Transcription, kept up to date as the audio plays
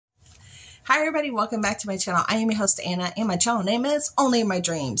Hi everybody, welcome back to my channel. I am your host Anna and my channel name is Only in My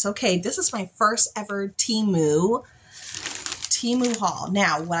Dreams. Okay, this is my first ever Temu haul.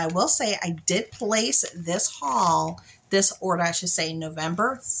 Now, what I will say, I did place this order, I should say,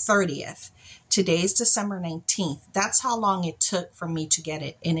 November 30th. Today's December 19th. That's how long it took for me to get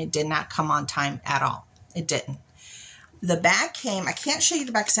it, and it did not come on time at all. It didn't. The bag came, I can't show you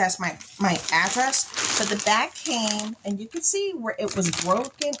the bag because it has my address, but the bag came and you can see where it was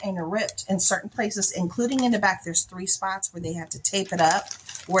broken and ripped in certain places, including in the back. There's 3 spots where they had to tape it up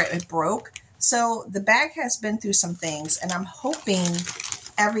where it broke. So the bag has been through some things, and I'm hoping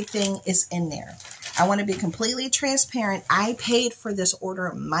everything is in there. I want to be completely transparent. I paid for this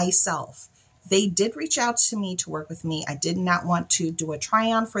order myself. They did reach out to me to work with me. I did not want to do a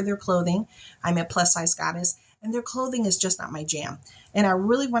try-on for their clothing. I'm a plus-size goddess, and their clothing is just not my jam. And I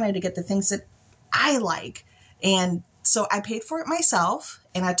really wanted to get the things that I like. And so I paid for it myself,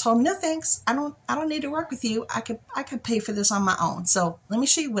 and I told them, no thanks. I don't need to work with you. I could pay for this on my own. So let me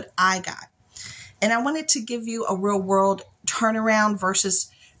show you what I got. And I wanted to give you a real world turnaround versus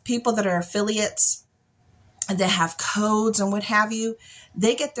people that are affiliates that have codes and what have you.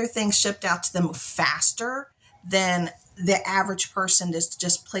 They get their things shipped out to them faster than the average person that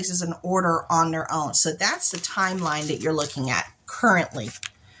just places an order on their own. So that's the timeline that you're looking at currently.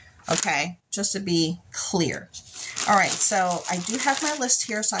 Okay, just to be clear. All right, so I do have my list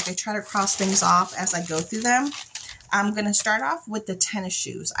here so I can try to cross things off as I go through them. I'm going to start off with the tennis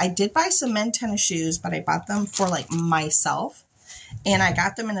shoes. I did buy some men's tennis shoes, but I bought them for like myself. And I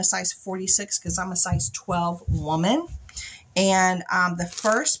got them in a size 46 because I'm a size 12 woman. And the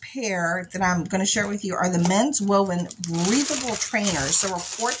first pair that I'm going to share with you are the men's woven breathable trainers. They were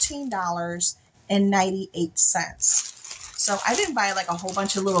 $14.98. So I didn't buy like a whole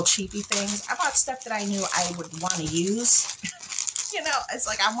bunch of little cheapy things. I bought stuff that I knew I would want to use. You know, it's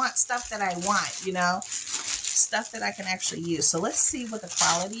like I want stuff that I want, you know, stuff that I can actually use. So let's see what the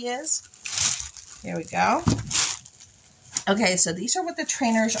quality is. Here we go. Okay, so these are what the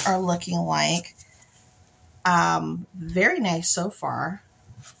trainers are looking like. Very nice so far.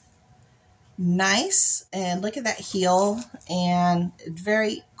 Nice. And look at that heel, and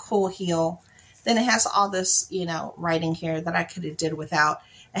very cool heel. Then it has all this, you know, writing here that I could have did without.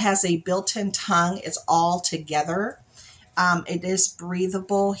 It has a built-in tongue. It's all together. It is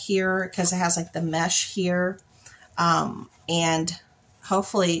breathable here because it has like the mesh here. And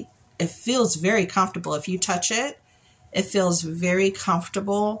hopefully it feels very comfortable. If you touch it, it feels very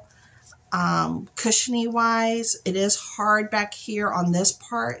comfortable. Cushiony wise, it is hard back here on this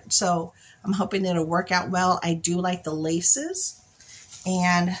part, so I'm hoping it'll work out well. I do like the laces,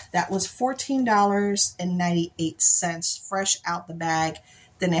 and that was $14.98 fresh out the bag.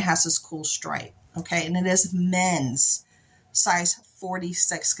 Then it has this cool stripe. Okay, and it is men's size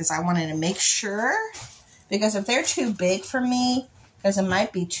 46 because I wanted to make sure, because if they're too big for me, because it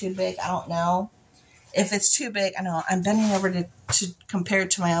might be too big, I don't know. If it's too big, I know I'm bending over to compare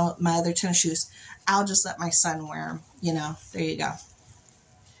it to my other tennis shoes. I'll just let my son wear them. You know, there you go.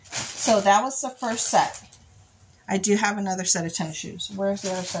 So that was the first set. I do have another set of tennis shoes. Where's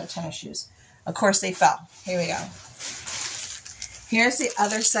the other set of tennis shoes? Of course, they fell. Here we go. Here's the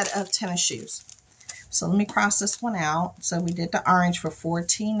other set of tennis shoes. So let me cross this one out. So we did the orange for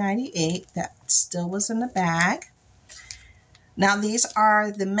 $14.98. That still was in the bag. Now, these are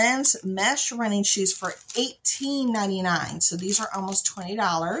the men's mesh running shoes for $18.99. So these are almost $20.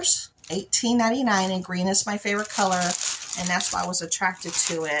 $18.99, and green is my favorite color, and that's why I was attracted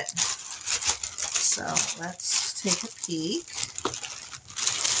to it. So let's take a peek.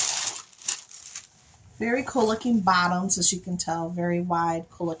 Very cool looking bottoms, as you can tell. Very wide,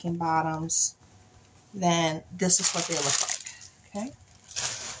 cool looking bottoms. Then this is what they look like. Okay.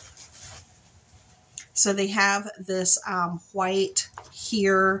 So they have this white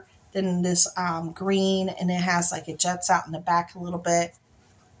here, then this green, and it has like it jets out in the back a little bit.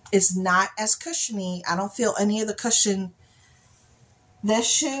 It's not as cushiony. I don't feel any of the cushion. This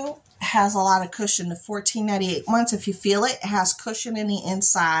shoe has a lot of cushion. The $14.98 ones, if you feel it, it has cushion in the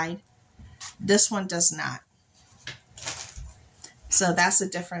inside. This one does not. So that's the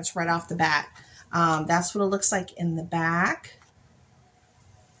difference right off the bat. That's what it looks like in the back.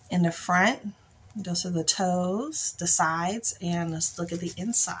 In the front. Those are the toes, the sides, and let's look at the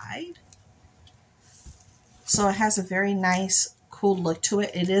inside. So it has a very nice, cool look to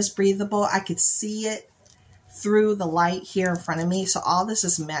it. It is breathable. I could see it through the light here in front of me. So all this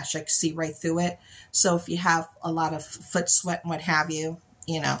is mesh. I can see right through it. So if you have a lot of foot sweat and what have you,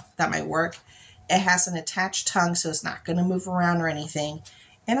 you know, that might work. It has an attached tongue, so it's not going to move around or anything.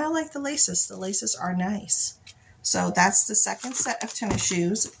 And I like the laces. The laces are nice. So that's the second set of tennis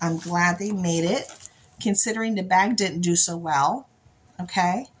shoes. I'm glad they made it, considering the bag didn't do so well.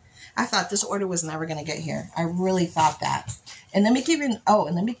 Okay. I thought this order was never going to get here. I really thought that. And let me give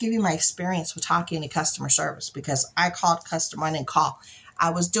you my experience with talking to customer service, because I called customer. I didn't call.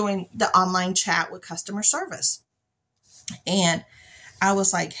 I was doing the online chat with customer service. And I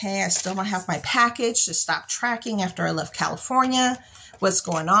was like, hey, I still don't have my package. Just stopped tracking after I left California. What's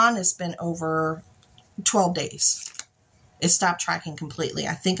going on? It's been over 12 days. It stopped tracking completely.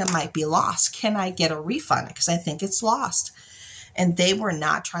 I think it might be lost. Can I get a refund? Because I think it's lost. And they were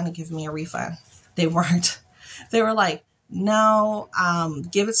not trying to give me a refund. They weren't. They were like, no,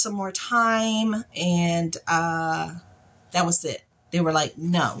 give it some more time. And that was it. They were like,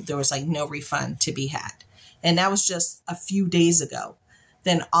 no, there was like no refund to be had. And that was just a few days ago.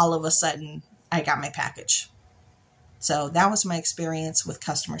 Then all of a sudden, I got my package. So that was my experience with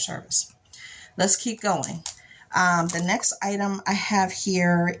customer service. Let's keep going. The next item I have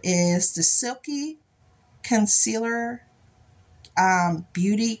here is the Silky Concealer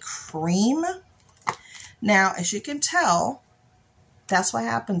Beauty Cream. Now, as you can tell, that's what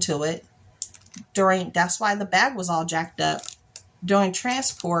happened to it. That's why the bag was all jacked up. During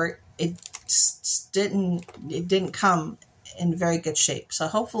transport, it didn't come in very good shape. So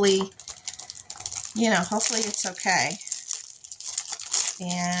hopefully, hopefully it's okay.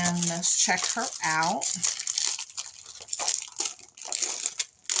 And let's check her out.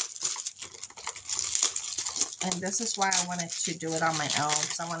 And this is why I wanted to do it on my own,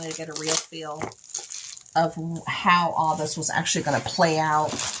 because I wanted to get a real feel of how all this was actually going to play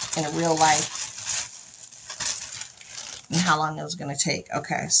out in real life and how long it was going to take.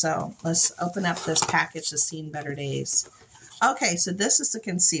 Okay, so let's open up this package that's seen better days. Okay, so this is the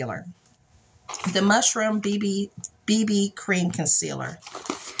concealer. The Mushroom BB Cream Concealer.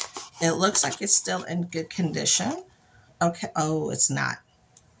 It looks like it's still in good condition. Okay, oh, it's not.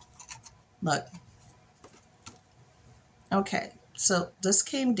 Look. Okay, so this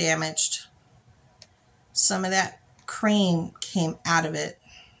came damaged. Some of that cream came out of it.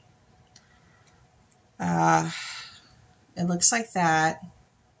 It looks like that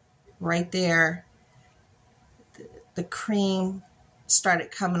right there. The cream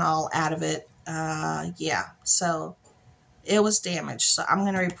started coming all out of it. Yeah, so it was damaged. So I'm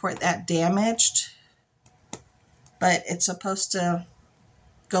going to report that damaged. But it's supposed to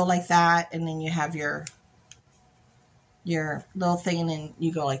go like that, and then you have your little thing, and then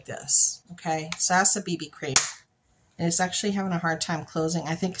you go like this. Okay, so that's the BB cream. And it's actually having a hard time closing.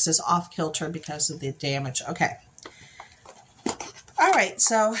 I think this is off kilter because of the damage. Okay. All right,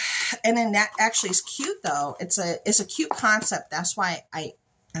 so, and then that actually is cute though. It's a cute concept. That's why I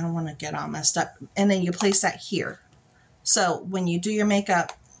don't want to get all messed up. And then you place that here. So when you do your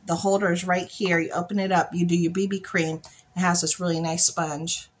makeup, the holder is right here. You open it up, you do your BB cream. It has this really nice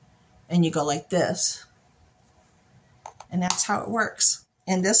sponge, and you go like this. And that's how it works.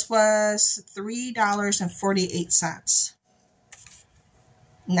 And this was $3.48.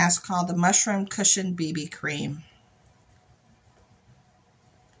 And that's called the Mushroom Cushion BB Cream.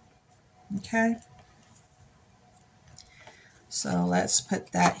 Okay. So let's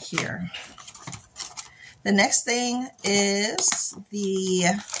put that here. The next thing is the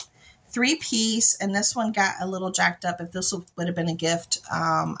 3-piece, and this one got a little jacked up. If this would have been a gift,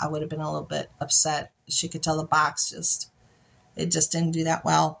 I would have been a little bit upset. As you could tell, the box it just didn't do that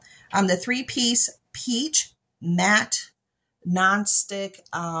well. The 3-piece Peach Matte Non-Stick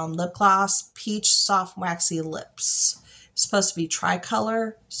Lip Gloss, Peach Soft Waxy Lips. It's supposed to be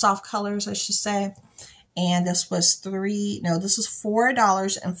tricolor, soft colors, I should say. And this was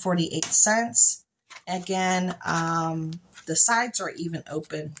 $4.48. Again, the sides are even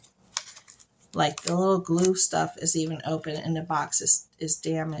open. Like the little glue stuff is even open, and the box is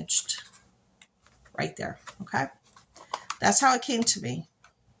damaged right there. Okay. That's how it came to me.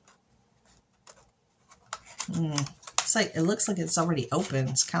 It's like, it looks like it's already open.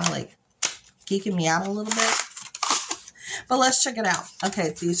 It's kind of like geeking me out a little bit. But let's check it out.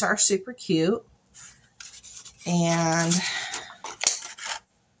 Okay, these are super cute. And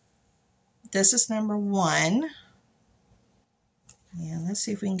this is number 1. And let's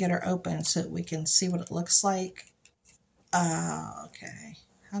see if we can get her open so that we can see what it looks like. Okay.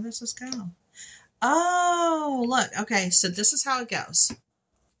 How does this go? Oh, look. Okay, so this is how it goes.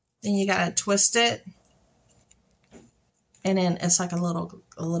 Then you gotta twist it, and then it's like a little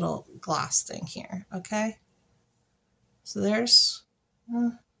gloss thing here. Okay. So there's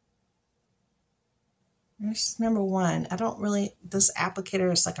number 1. I don't really. This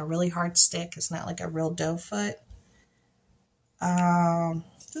applicator is like a really hard stick. It's not like a real doe foot.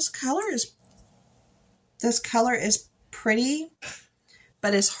 This color is This color is pretty,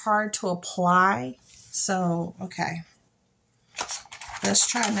 but it's hard to apply. So, okay. Let's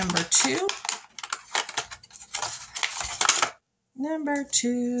try number 2. Number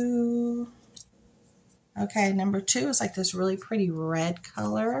 2. Okay, number 2 is like this really pretty red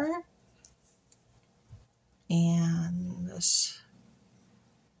color. And this,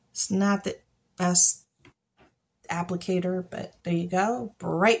 it's not the best applicator, but there you go.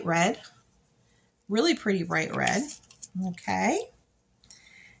 Bright red. Really pretty bright red. Okay.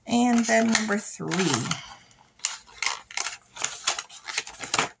 And then number 3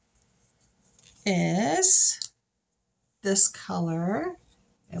 is this color.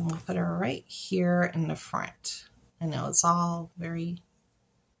 And we'll put it right here in the front. I know it's all very,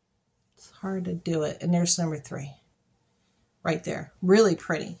 it's hard to do it. And there's number 3. Right there. Really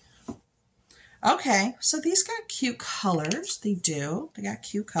pretty. Okay, so these got cute colors. They do. They got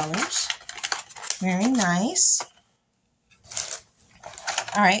cute colors. Very nice.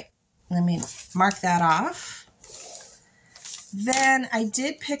 All right, let me mark that off. Then I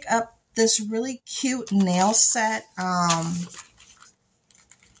did pick up this really cute nail set.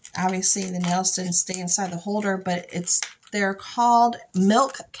 Obviously, the nails didn't stay inside the holder, but they're called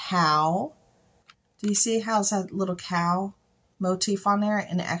Milk Cow. Do you see how it's that little cow motif on there?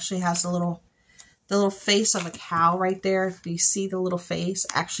 And it actually has the little face of a cow right there. Do you see the little face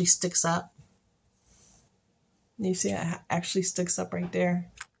actually sticks up? You see it actually sticks up right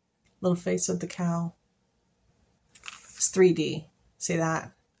there. Little face of the cow. It's 3D. See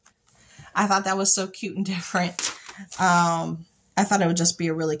that? I thought that was so cute and different. I thought it would just be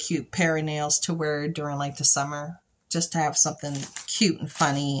a really cute pair of nails to wear during like the summer. Just to have something cute and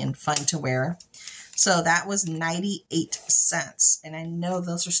funny and fun to wear. So that was 98 cents. And I know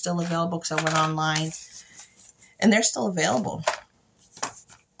those are still available because I went online. And they're still available.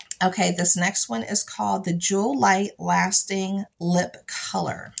 Okay, this next one is called the Jewel Light Lasting Lip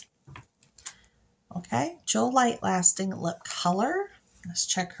Color. Okay, Jewel Light Lasting Lip Color. Let's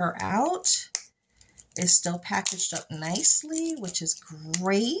check her out. It's still packaged up nicely, which is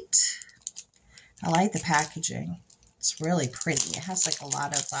great. I like the packaging. It's really pretty. It has like a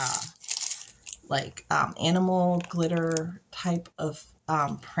lot of animal glitter type of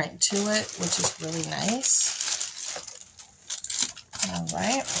print to it, which is really nice. All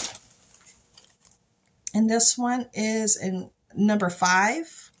right. And this one is in number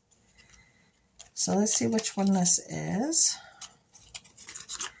 5. So let's see which one this is.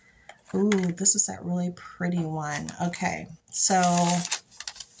 Ooh, this is that really pretty one. Okay, so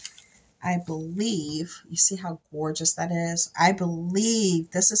I believe, you see how gorgeous that is? I believe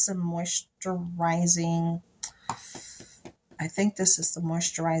this is some moisturizing, I think this is the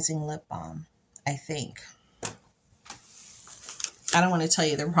moisturizing lip balm. I think. I don't want to tell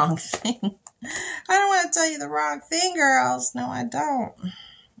you the wrong thing. I don't want to tell you the wrong thing, girls. No, I don't.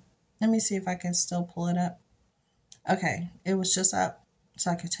 Let me see if I can still pull it up. Okay, it was just up,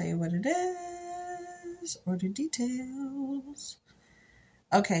 so I can tell you what it is. Order details.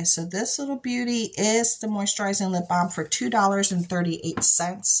 Okay, so this little beauty is the moisturizing lip balm for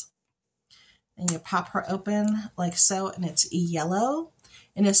 $2.38. And you pop her open like so, and it's yellow.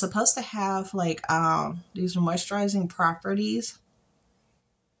 And it's supposed to have like these moisturizing properties.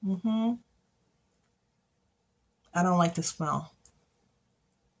 I don't like the smell.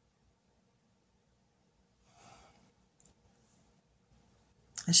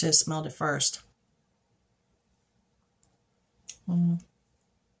 I should have smelled it first.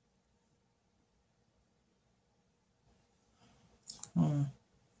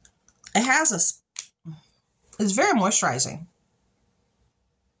 It has it's very moisturizing.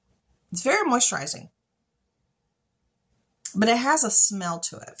 It's very moisturizing. But it has a smell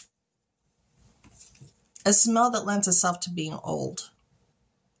to it. A smell that lends itself to being old.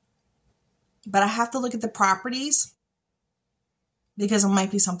 But I have to look at the properties because it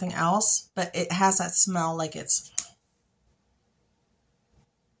might be something else. But it has that smell like it's...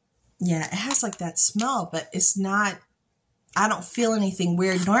 Yeah, it has like that smell, but it's not... I don't feel anything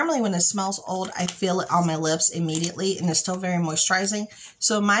weird. Normally when it smells old, I feel it on my lips immediately, and it's still very moisturizing.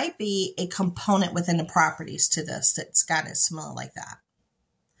 So it might be a component within the properties to this that's got it smell like that.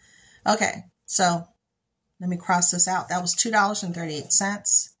 Okay, so let me cross this out. That was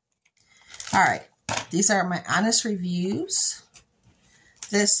 $2.38. All right, these are my honest reviews.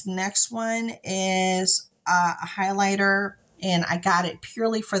 This next one is a highlighter, and I got it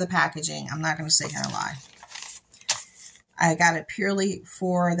purely for the packaging. I'm not going to sit here and lie. I got it purely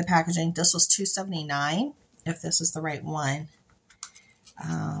for the packaging. This was $2.79, if this is the right one.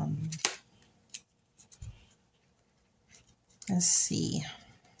 Let's see.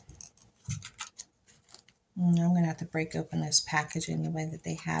 I'm going to have to break open this packaging the way that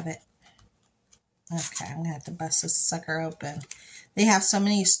they have it. Okay, I'm going to have to bust this sucker open. They have so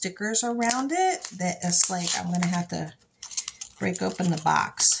many stickers around it that it's like I'm going to have to break open the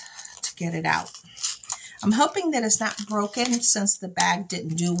box to get it out. I'm hoping that it's not broken since the bag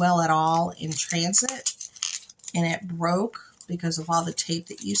didn't do well at all in transit. And it broke because of all the tape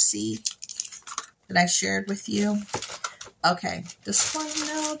that you see that I shared with you. Okay, this one,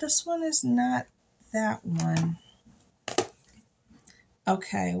 no, this one is not that one.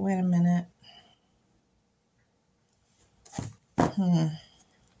 Okay, wait a minute. Let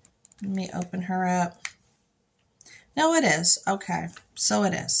me open her up. No, it is. Okay, so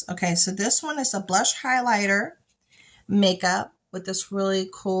it is. Okay, so this one is a blush highlighter makeup with this really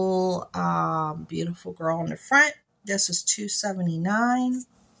cool, beautiful girl on the front. This is $2.79.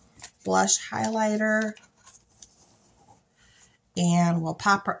 Blush highlighter. And we'll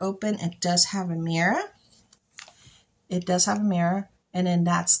pop her open. It does have a mirror. It does have a mirror. And then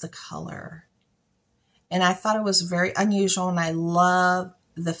that's the color. And I thought it was very unusual. And I love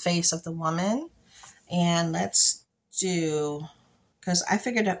the face of the woman. And let's do, because I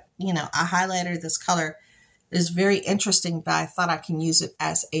figured, you know, a highlighter this color is very interesting. But I thought I can use it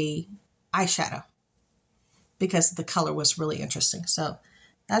as a eyeshadow. Because the color was really interesting. So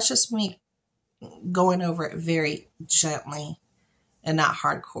that's just me going over it very gently. And not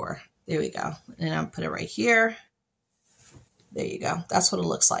hardcore. There we go. And I'll put it right here. There you go. That's what it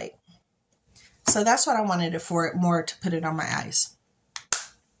looks like. So that's what I wanted it for, more to put it on my eyes.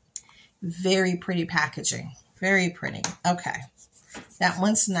 Very pretty packaging. Very pretty. Okay. That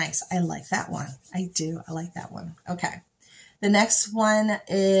one's nice. I like that one. I do. I like that one. Okay. The next one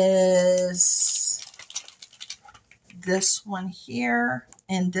is this one here.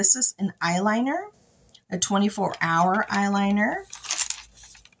 And this is an eyeliner. A 24-hour eyeliner.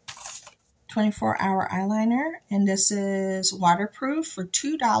 24-hour eyeliner, and this is waterproof for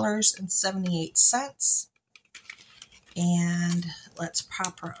 $2.78. And let's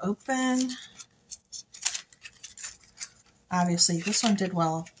pop her open. Obviously, this one did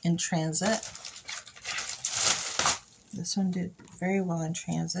well in transit. This one did very well in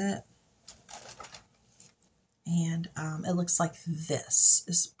transit. And it looks like this.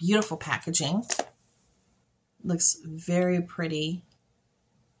 It's beautiful packaging. Looks very pretty.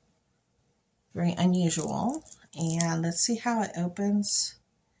 Very unusual. And let's see how it opens.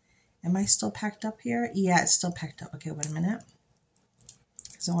 Am I still packed up here? Yeah, it's still packed up. Okay, wait a minute.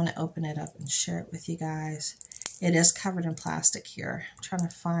 Because I want to open it up and share it with you guys. It is covered in plastic here. I'm trying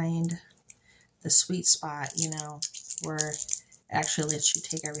to find the sweet spot, you know, where it actually lets you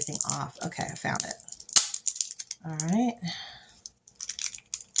take everything off. Okay, I found it. All right.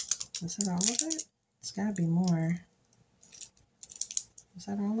 Is that all of it? It's got to be more. Is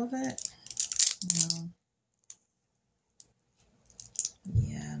that all of it? No.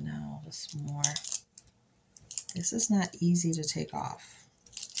 Yeah, no, there's more. This is not easy to take off.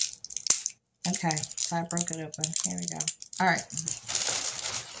 Okay, so I broke it open. Here we go. All right.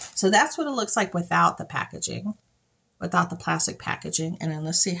 So that's what it looks like without the packaging, without the plastic packaging. And then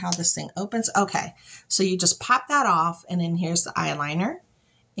let's see how this thing opens. Okay, so you just pop that off, and then here's the eyeliner.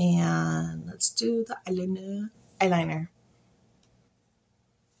 And let's do the eyeliner.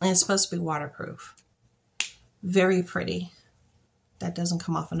 And it's supposed to be waterproof. Very pretty. That doesn't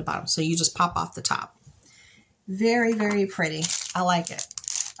come off on the bottom. So you just pop off the top. Very, very pretty. I like it.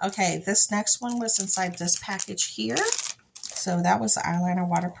 Okay, this next one was inside this package here. So that was the eyeliner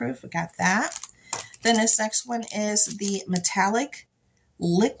waterproof. We got that. Then this next one is the metallic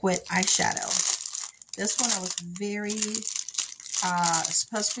liquid eyeshadow. This one I was very, it's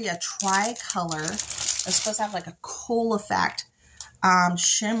supposed to be a tri-color. It's supposed to have like a cool effect.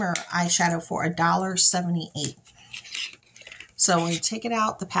 Shimmer eyeshadow for $1.78. So when you take it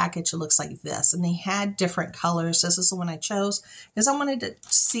out the package, it looks like this. And they had different colors. This is the one I chose because I wanted to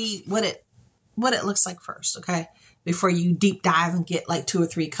see what it looks like first, okay? Before you deep dive and get like 2 or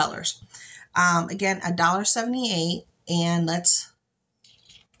 3 colors. Again, $1.78. And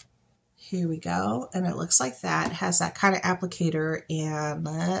here we go. And it looks like that. It has that kind of applicator. And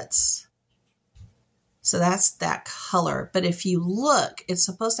so that's that color. But if you look, it's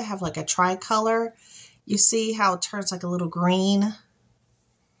supposed to have like a tricolor. You see how it turns like a little green?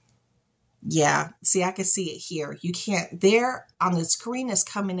 Yeah. See, I can see it here. You can't. There on the screen is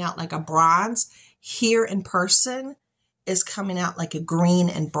coming out like a bronze. Here in person is coming out like a green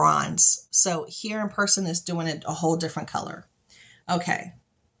and bronze. So here in person is doing it a whole different color. Okay.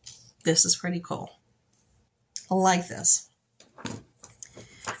 This is pretty cool. I like this.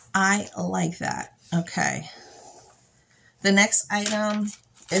 I like that. Okay. The next item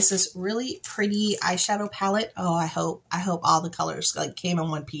It's this really pretty eyeshadow palette. Oh, I hope all the colors like came in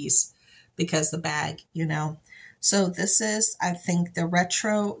one piece because the bag, you know. So this is, I think, the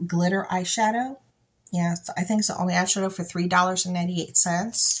Retro Glitter Eyeshadow. Yeah, so I think it's the only eyeshadow for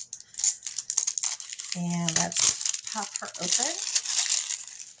 $3.98. And let's pop her open.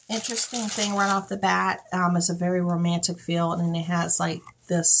 Interesting thing right off the bat, it's a very romantic feel, and then it has like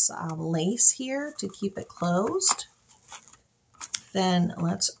this lace here to keep it closed. Then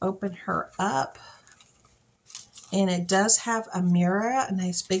let's open her up, and it does have a mirror, a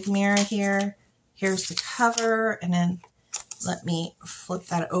nice big mirror here. Here's the cover, and then let me flip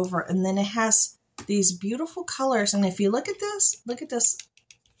that over, and then it has these beautiful colors. And if you look at this, look at that.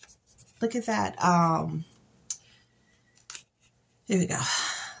 Here we go.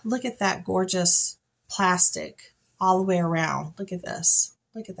 Look at that gorgeous plastic all the way around. Look at this.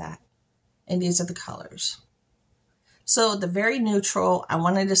 Look at that. And these are the colors. So the very neutral, I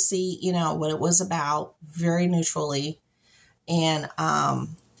wanted to see, you know, what it was about very neutrally. And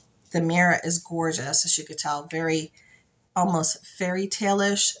the mirror is gorgeous, as you could tell, very almost fairy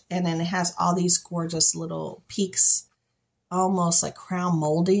tale-ish. And then it has all these gorgeous little peaks, almost like crown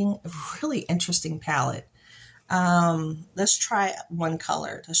molding. A really interesting palette. Let's try one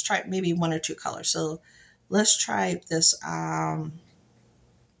color. Let's try maybe one or two colors. So let's try this.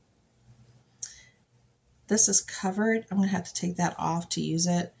 This is covered. I'm going to have to take that off to use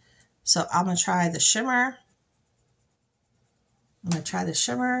it. So I'm going to try the shimmer. I'm going to try the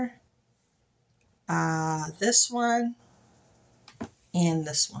shimmer. This one and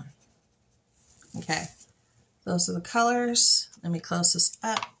this one. Okay. Those are the colors. Let me close this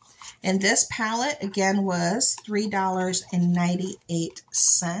up. And this palette, again, was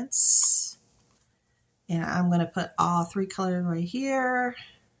 $3.98. And I'm going to put all three colors right here.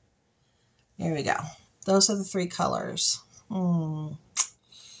 There we go. Those are the three colors.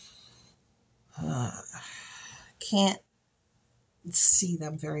 Can't see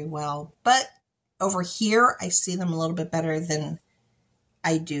them very well. But over here, I see them a little bit better than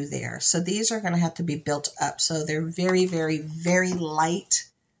I do there. So these are going to have to be built up. So they're very, very, very light.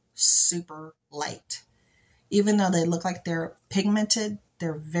 Super light. Even though they look like they're pigmented,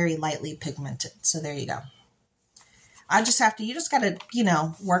 they're very lightly pigmented. So there you go. I just have to, you just got to, you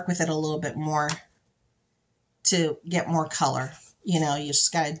know, work with it a little bit more to get more color. You know, you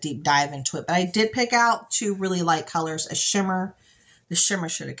just got to deep dive into it. But I did pick out two really light colors, a shimmer. The shimmer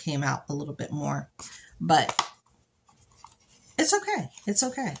should have came out a little bit more, but it's okay. It's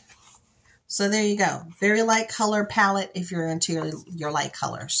okay. So there you go. Very light color palette if you're into your light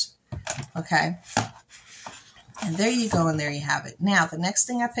colors. Okay. And there you go, and there you have it. Now, the next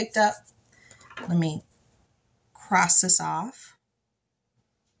thing I picked up, let me cross this off.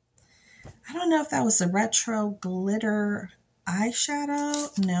 I don't know if that was the Retro Glitter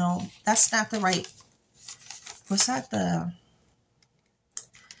Eyeshadow. No, that's not the right. Was that the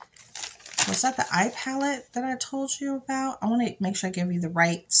eye palette that I told you about? I want to make sure I give you the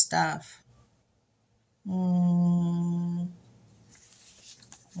right stuff. Let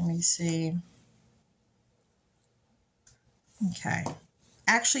me see. Okay.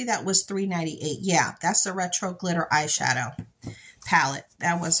 Actually, that was $3.98. Yeah, that's the Retro Glitter Eyeshadow palette.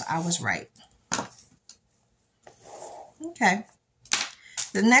 I was right. Okay.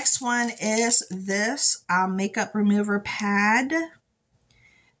 The next one is this makeup remover pad.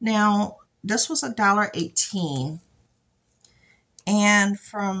 Now, this was $1.18. And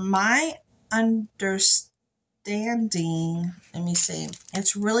from my understanding, let me see,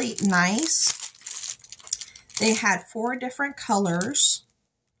 it's really nice. They had 4 different colors.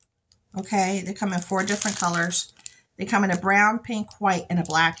 Okay, they come in 4 different colors. They come in a brown, pink, white, and a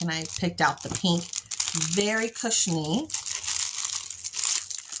black, and I picked out the pink. Very cushiony.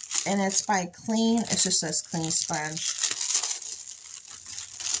 And it's by Clean, it just says Clean Sponge.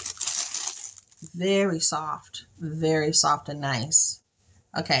 Very soft and nice.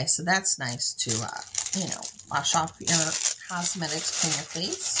 Okay, so that's nice to, you know, wash off your cosmetics, clean your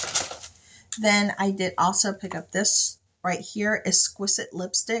face. Then I did also pick up this right here, Exquisite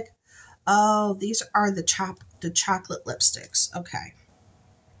Lipstick. Oh, these are the chocolate lipsticks. Okay.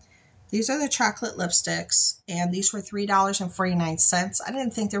 These are the chocolate lipsticks, and these were $3.49. I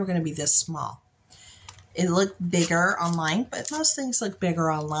didn't think they were going to be this small. It looked bigger online, but most things look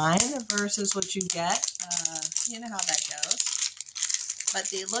bigger online versus what you get. You know how that goes. But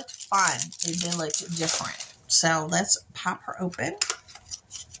they looked fun. They looked different. So let's pop her open.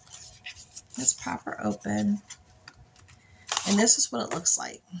 Let's pop her open. And this is what it looks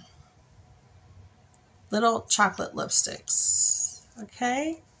like. Little chocolate lipsticks.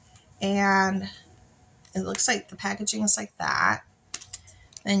 Okay. And it looks like the packaging is like that.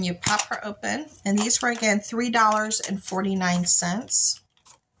 And you pop her open. And these were, again, $3.49.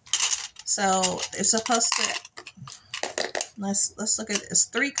 So it's supposed to, let's look at, it's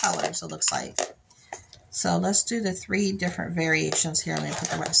 3 colors, it looks like. So let's do the 3 different variations here. Let me put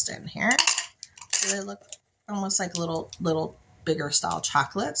the rest in here. So they look almost like little bigger style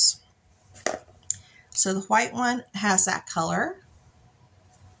chocolates. So the white one has that color.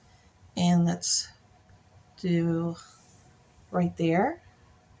 And let's do right there.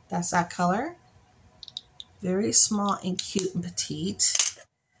 That's that color. Very small and cute and petite.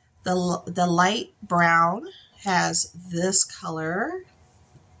 The light brown has this color.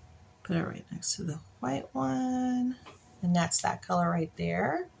 Put it right next to the white one. And that's that color right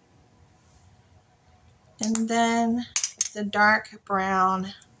there. And then the dark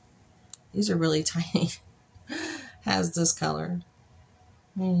brown, these are really tiny, has this color.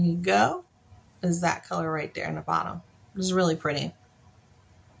 There you go. Is that color right there in the bottom. It's really pretty.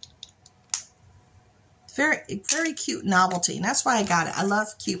 Very cute novelty. And that's why I got it. I love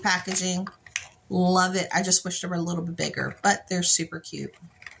cute packaging. Love it. I just wish they were a little bit bigger, but they're super cute.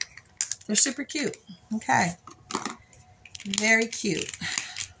 They're super cute. Okay. Very cute.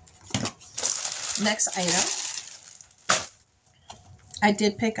 Next item. I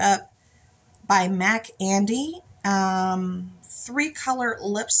did pick up by MAC Andy. 3-color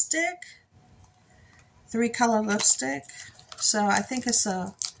lipstick. 3-color lipstick. So I think it's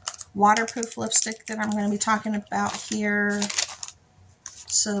a waterproof lipstick that I'm going to be talking about here.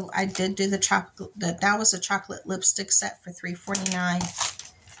 So I did do the chocolate. That was a chocolate lipstick set for $3.49.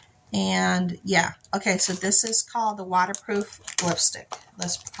 And yeah, okay. So this is called the waterproof lipstick.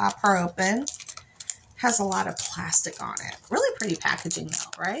 Let's pop her open. Has a lot of plastic on it. Really pretty packaging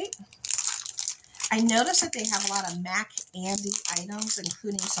though, right? I noticed that they have a lot of MAC Andy items,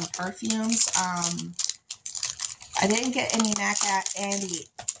 including some perfumes. I didn't get any MAC Andy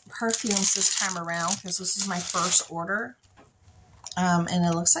perfumes this time around because this is my first order. And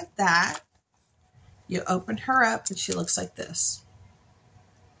it looks like that. You open her up and she looks like this.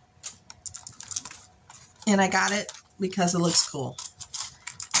 And I got it because it looks cool.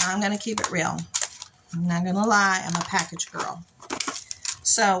 I'm going to keep it real. I'm not going to lie. I'm a package girl.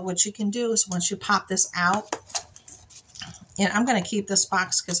 So what you can do is once you pop this out, and I'm going to keep this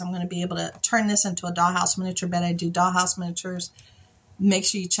box because I'm going to be able to turn this into a dollhouse miniature bed. I do dollhouse miniatures. Make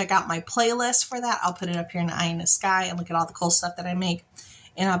sure you check out my playlist for that. I'll put it up here in the eye in the sky and look at all the cool stuff that I make.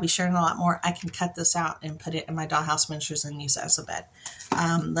 And I'll be sharing a lot more. I can cut this out and put it in my dollhouse miniatures and use it as a bed.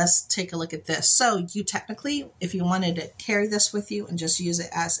 Let's take a look at this. So you technically, if you wanted to carry this with you and just use it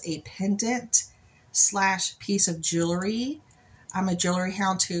as a pendant / piece of jewelry. I'm a jewelry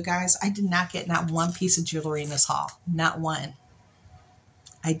hound too, guys. I did not get not one piece of jewelry in this haul. Not one.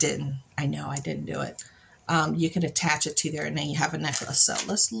 I didn't. I know I didn't do it. You could attach it to there and then you have a necklace. So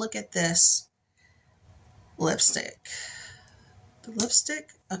let's look at this lipstick. The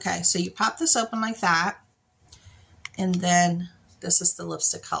lipstick. Okay, so you pop this open like that. And then this is the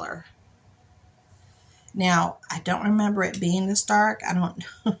lipstick color. Now, I don't remember it being this dark. I don't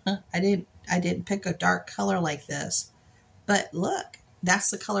I didn't pick a dark color like this. But look, that's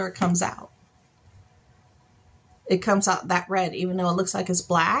the color it comes out. It comes out that red. Even though it looks like it's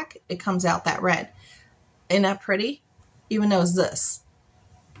black, it comes out that red. Isn't that pretty? Even though it's this.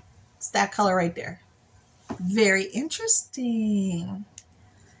 It's that color right there. Very interesting.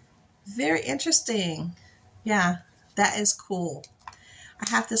 Very interesting. Yeah, that is cool. I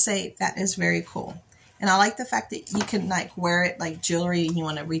have to say that is very cool. And I like the fact that you can like wear it like jewelry and you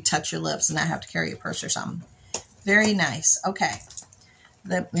want to retouch your lips and not have to carry a purse or something. Very nice. Okay.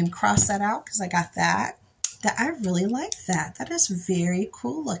 Let me cross that out because I got that. I really like that. That is very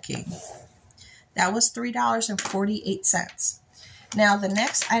cool looking. That was $3.48. Now the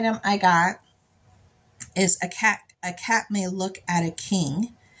next item I got is a cat may look at a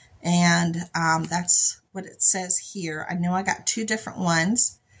king. And that's what it says here. I know I got 2 different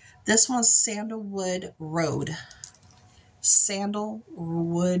ones. This one's Sandalwood Road.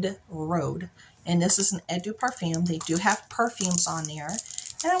 Sandalwood Road. And this is an Eau de Parfum. They do have perfumes on there.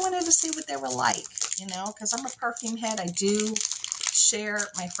 And I wanted to see what they were like, you know, because I'm a perfume head. I do share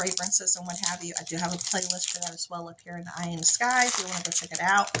my fragrances and what have you. I do have a playlist for that as well up here in the eye in the sky if you want to go check it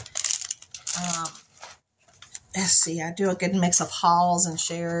out. Let's see. I do a good mix of hauls and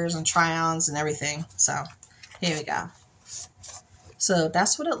shares and try-ons and everything. So here we go. So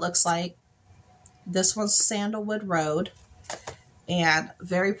that's what it looks like. This one's Sandalwood Road. And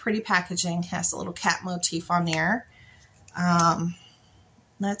very pretty packaging. Has a little cat motif on there.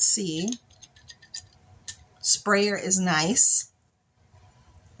 Let's see. Sprayer is nice.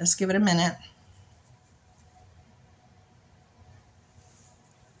 Let's give it a minute.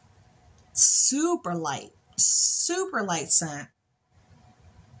 super light scent.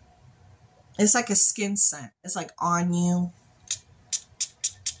 It's like a skin scent. It's like on you.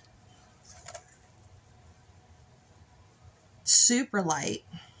 Super light,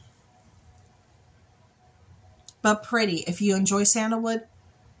 but pretty. If you enjoy sandalwood,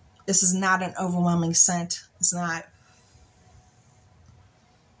 this is not an overwhelming scent. It's not.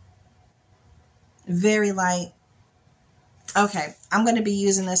 Very light. Okay, I'm going to be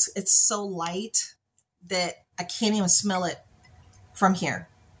using this. It's so light that I can't even smell it from here.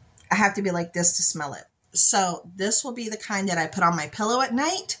 I have to be like this to smell it. So this will be the kind that I put on my pillow at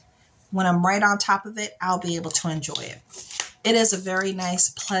night. When I'm right on top of it, I'll be able to enjoy it. It is a very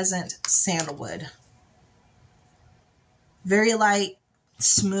nice, pleasant sandalwood. Very light,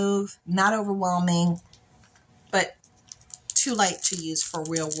 smooth, not overwhelming, but too light to use for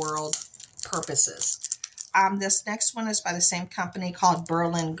real world purposes. This next one is by the same company called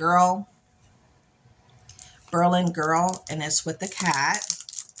Berlin Girl. Berlin Girl, and it's with the cat.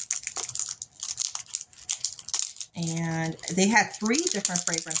 And they had 3 different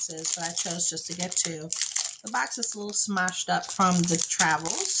fragrances, but I chose just to get 2. The box is a little smashed up from the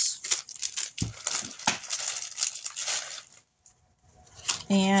travels.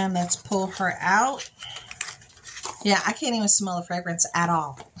 And let's pull her out. Yeah, I can't even smell the fragrance at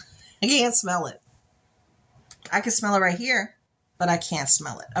all. I can't smell it. I can smell it right here, but I can't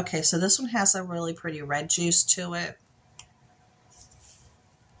smell it. Okay, so this one has a really pretty red juice to it.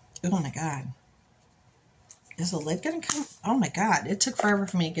 Oh my God. Is the lid gonna come? Oh my God, it took forever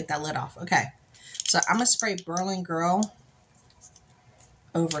for me to get that lid off. Okay, so I'm gonna spray Berlin Girl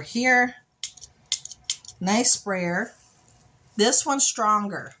over here. Nice sprayer. This one's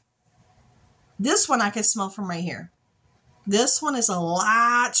stronger. This one I can smell from right here. This one is a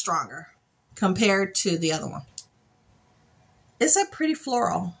lot stronger compared to the other one. It's a pretty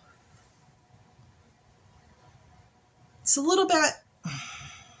floral. It's a little bit.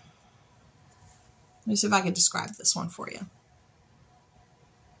 Let me see if I can describe this one for you.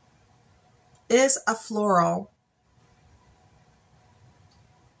 It is a floral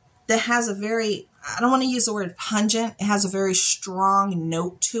that has a very, I don't want to use the word pungent. It has a very strong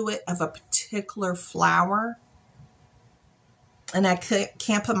note to it of a particular flower. And I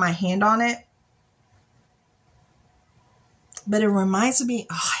can't put my hand on it. But it reminds me,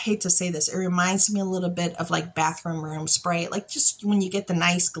 oh, I hate to say this, it reminds me a little bit of like bathroom room spray. Like just when you get the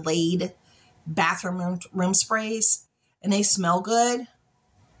nice Glade bathroom room sprays and they smell good.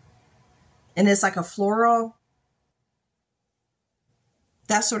 And it's like a floral.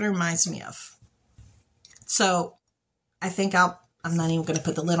 That's what it reminds me of. So I think I'm not even going to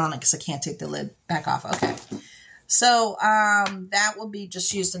put the lid on it because I can't take the lid back off. Okay. So that will be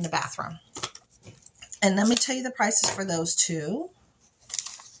just used in the bathroom. And let me tell you the prices for those 2.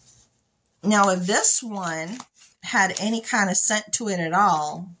 Now, if this one had any kind of scent to it at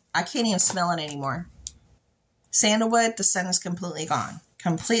all, I can't even smell it anymore. Sandalwood, the scent is completely gone.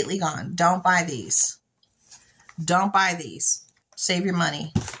 Completely gone. Don't buy these. Don't buy these. Save your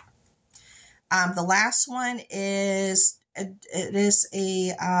money. The last one is, it is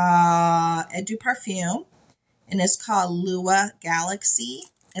a Eau de Parfum, and it's called Lua Galaxy.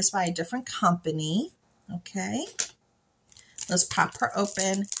 It's by a different company. Okay. Let's pop her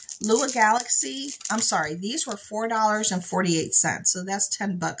open. Lua Galaxy, I'm sorry, these were $4.48. So that's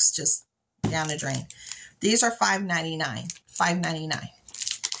 $10 just down the drain. These are $5.99. $5.99.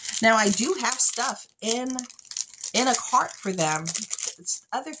 Now I do have stuff in a cart for them. It's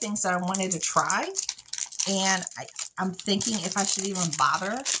other things that I wanted to try. And I'm thinking if I should even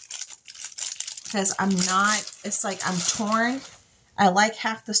bother. Because I'm not, it's like I'm torn. I like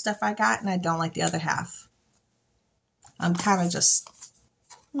half the stuff I got and I don't like the other half. I'm kind of just,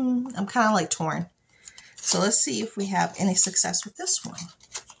 I'm kind of like torn. So let's see if we have any success with this one.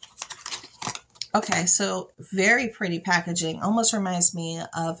 Okay, so very pretty packaging. Almost reminds me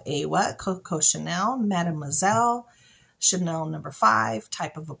of a what? Coco Chanel, Mademoiselle, Chanel No. 5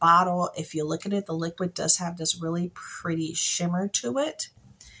 type of a bottle. If you look at it, the liquid does have this really pretty shimmer to it.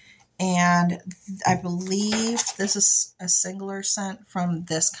 And I believe this is a singular scent from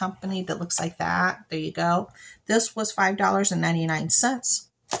this company that looks like that. There you go. This was $5.99.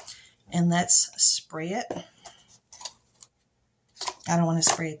 And let's spray it. I don't want to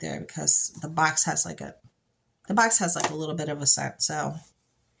spray it there because the box has like a little bit of a scent. So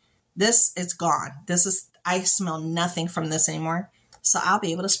this is gone. I smell nothing from this anymore. So I'll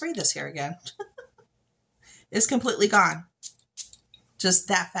be able to spray this here again. It's completely gone. Just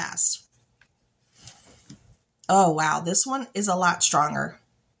that fast. Oh, wow. This one is a lot stronger.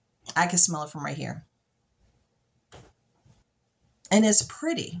 I can smell it from right here. And it's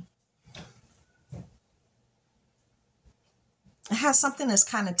pretty. It has something that's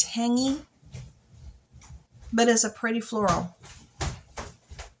kind of tangy, but it's a pretty floral.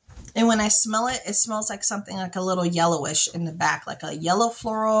 And when I smell it, it smells like something like a little yellowish in the back, like a yellow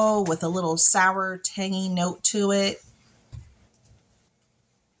floral with a little sour, tangy note to it.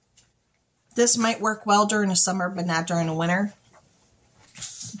 This might work well during the summer, but not during the winter.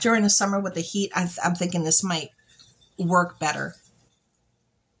 During the summer with the heat, I'm thinking this might work better.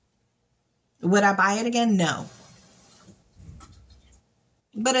 Would I buy it again? No.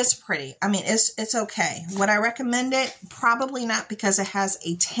 But it's pretty. I mean, it's okay. Would I recommend it? Probably not, because it has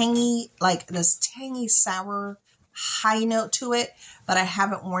a tangy, like this tangy, sour, high note to it. But I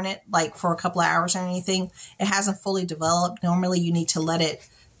haven't worn it like for a couple of hours or anything. It hasn't fully developed. Normally, you need to let it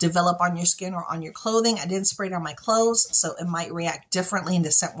develop on your skin or on your clothing. I didn't spray it on my clothes, so it might react differently and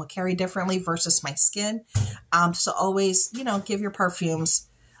the scent will carry differently versus my skin. So always, you know, give your perfumes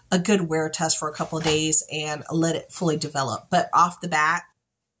a good wear test for a couple of days and let it fully develop. But off the bat,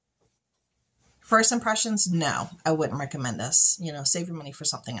 first impressions, no, I wouldn't recommend this. You know, save your money for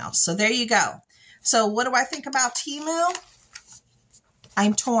something else. So there you go. So what do I think about Temu?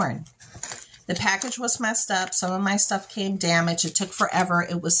 I'm torn. The package was messed up. Some of my stuff came damaged. It took forever.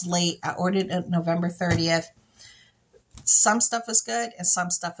 It was late. I ordered it November 30th. Some stuff is good and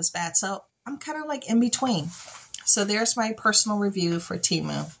some stuff is bad. So I'm kind of like in between. So there's my personal review for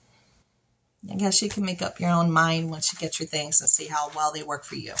Temu. I guess you can make up your own mind once you get your things and see how well they work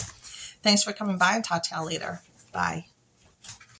for you. Thanks for coming by, and talk to y'all later. Bye.